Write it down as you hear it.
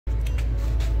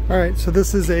Alright, so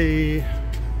this is a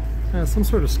some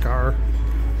sort of Scar.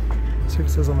 See what it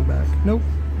says on the back. Nope,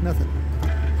 nothing.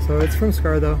 So it's from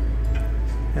Scar though.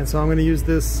 And so I'm going to use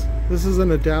this. This is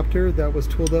an adapter that was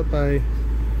tooled up by,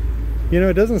 you know,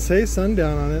 it doesn't say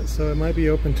Sundown on it, so it might be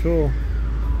open tool.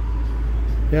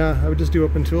 Yeah, I would just do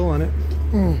open tool on it.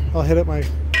 I'll hit up my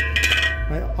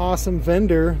awesome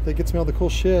vendor that gets me all the cool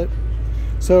shit.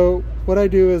 So what I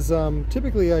do is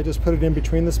typically I just put it in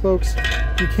between the spokes.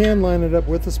 You can line it up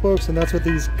with the spokes, and that's what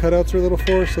these cutouts are little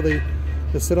for, so they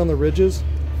sit on the ridges.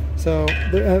 So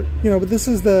you know, but this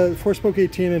is the 4-spoke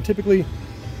 18, and typically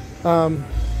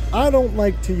I don't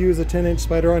like to use a 10-inch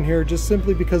spider on here just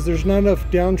simply because there's not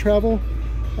enough down travel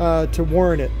to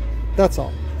warrant it. That's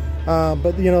all.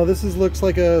 But you know, this looks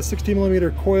like a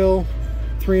 60mm coil,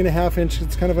 3.5 inch.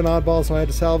 It's kind of an oddball, so I had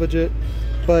to salvage it.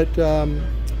 But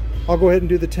I'll go ahead and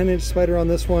do the 10-inch spider on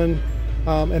this one,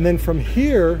 and then from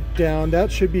here down,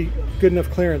 that should be good enough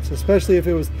clearance, especially if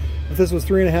this was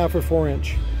 3.5 or 4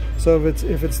 inch. So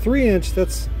if it's 3 inch,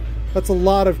 that's a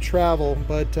lot of travel.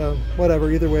 But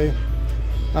whatever, either way,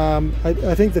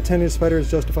 I think the 10-inch spider is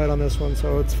justified on this one,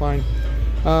 so it's fine.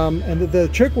 And the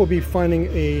trick will be finding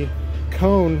a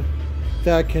cone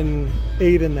that can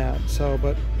aid in that. So,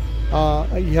 but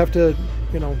you have to,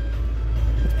 you know,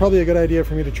 it's probably a good idea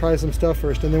for me to try some stuff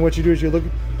first, and then what you do is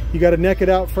you got to neck it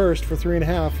out first for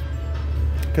 3.5,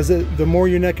 because the more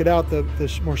you neck it out, the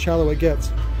more shallow it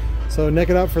gets. So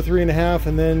neck it out for 3.5,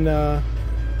 and then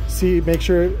make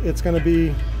sure it's going to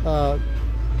be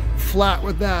flat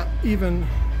with that, even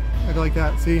like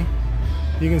that. See,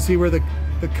 you can see where the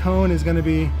cone is going to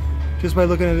be just by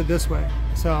looking at it this way.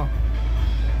 So,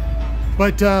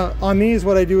 but on these,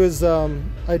 what I do is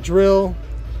I drill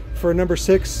for number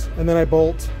 6, and then I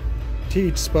bolt to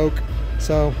each spoke,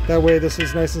 so that way this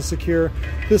is nice and secure.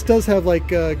 This does have like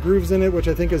grooves in it, which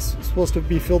I think is supposed to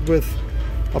be filled with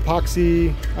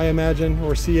epoxy, I imagine,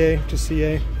 or CA, just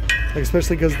CA, like,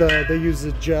 especially because they use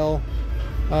the gel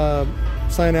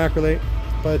cyanacrylate.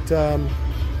 But I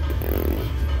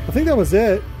think that was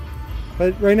it.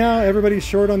 But right now everybody's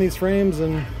short on these frames,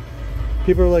 and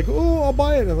people are like, oh, I'll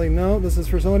buy it. I'm like, no, this is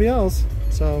for somebody else,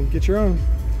 so get your own.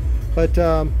 But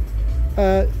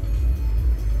I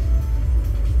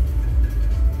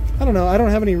don't know, I don't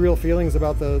have any real feelings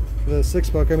about the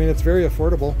 6-spoke. I mean, it's very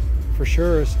affordable for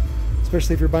sure,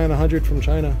 especially if you're buying 100 from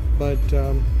China. But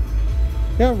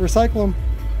yeah, recycle them,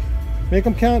 make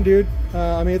them count, dude.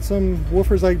 I made some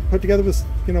woofers I put together with,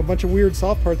 you know, a bunch of weird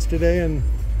soft parts today, and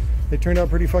they turned out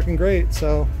pretty fucking great.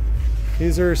 So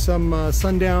these are some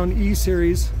Sundown E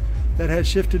series that had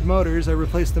shifted motors. I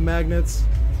replaced the magnets,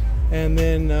 and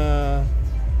then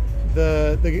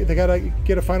they gotta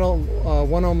get a final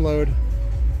 1 ohm load,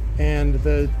 and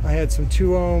I had some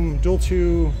 2 ohm dual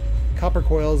 2 copper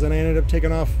coils, and I ended up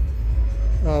taking off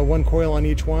 1 coil on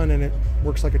each one, and it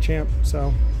works like a champ.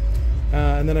 So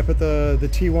and then I put the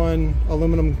T1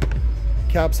 aluminum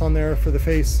caps on there for the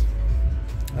face.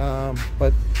 But I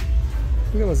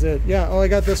think that was it. Yeah, oh, I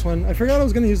got this one. I forgot I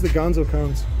was going to use the Gonzo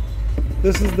cones.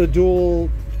 This is the dual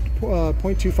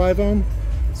 0.25 ohm.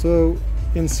 So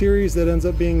in series that ends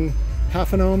up being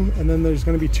half an ohm, and then there's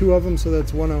going to be 2 of them, so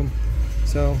that's 1 ohm.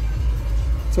 So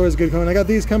it's always a good cone. I got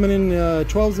these coming in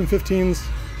 12s and 15s.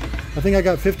 I think I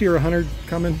got 50 or 100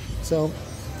 coming. So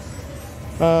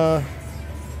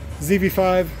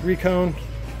ZV5 recone.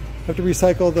 Have to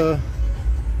recycle the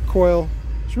coil.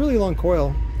 It's a really long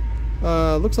coil.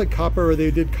 Looks like copper, or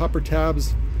they did copper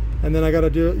tabs. And then I got to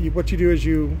do, what you do is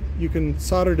you can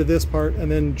solder to this part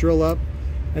and then drill up,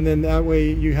 and then that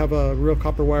way you have a real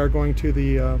copper wire going to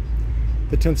the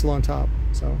tinsel on top.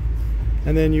 So,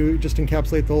 and then you just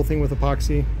encapsulate the whole thing with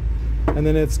epoxy, and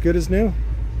then it's good as new.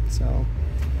 So,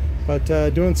 but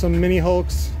doing some mini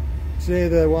hulks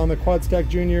today, on the Quad Stack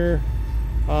Junior,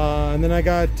 and then I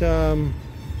got I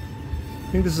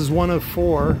think this is 1 of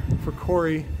 4 for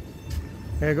Corey.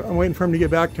 I'm waiting for him to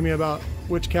get back to me about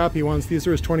which cap he wants. These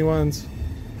are his 21s.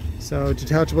 So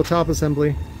detachable top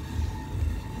assembly,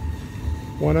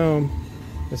 1 ohm.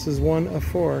 This is 1 of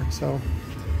 4. So,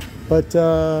 but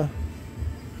I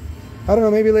don't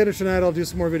know, maybe later tonight I'll do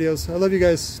some more videos. I love you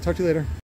guys. Talk to you later.